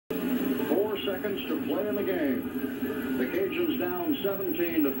seconds to play in the game. The Cajuns down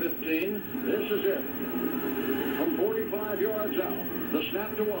 17-15. This is it. From 45 yards out, the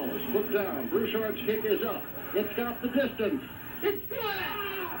snap to Wallace. Put down. Broussard's kick is up. It's got the distance. It's good!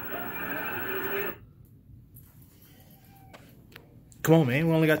 Come on, man.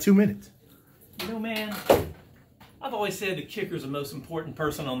 We only got 2 minutes. You know, man, I've always said the kicker's the most important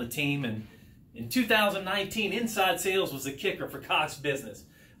person on the team, and in 2019, inside sales was the kicker for Cox Business.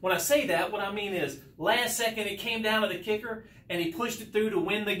 When I say that, what I mean is last second it came down to the kicker, and he pushed it through to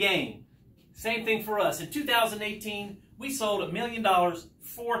win the game. Same thing for us. In 2018, we sold $1 million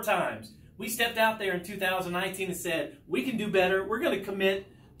 4 times. We stepped out there in 2019 and said, we can do better. We're going to commit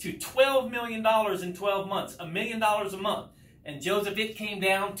to $12 million in 12 months, $1 million a month. And Joseph, it came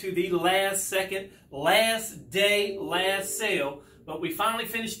down to the last second, last day, last sale. But we finally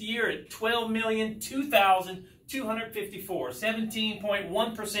finished the year at $12,002,254,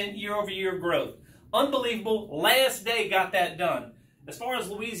 17.1% year-over-year growth. Unbelievable. Last day got that done. As far as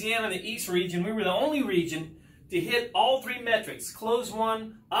Louisiana and the East region, we were the only region to hit all 3 metrics, close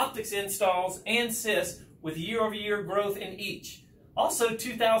one, optics installs, and CIS, with year-over-year growth in each. Also,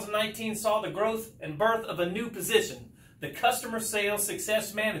 2019 saw the growth and birth of a new position, the Customer Sales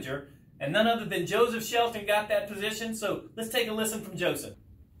Success Manager, and none other than Joseph Shelton got that position. So let's take a listen from Joseph.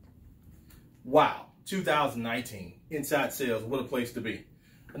 Wow, 2019. Inside sales, what a place to be.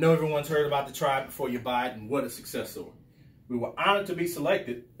 I know everyone's heard about the try it before you buy it, and what a success story. We were honored to be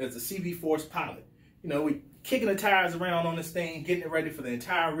selected as the CV Force pilot. You know, we kicking the tires around on this thing, getting it ready for the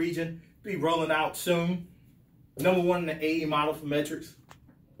entire region, be rolling out soon. #1 in the AE model for metrics,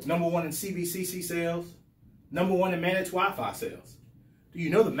 #1 in CVCC sales, #1 in managed Wi-Fi sales. Do you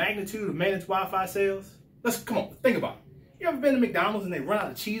know the magnitude of managed Wi-Fi sales? Come on, think about it. You ever been to McDonald's and they run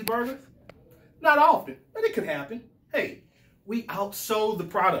out of cheeseburgers? Not often, but it could happen. Hey, we outsold the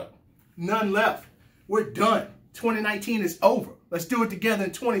product. None left. We're done. 2019 is over. Let's do it together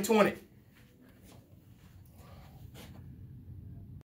in 2020.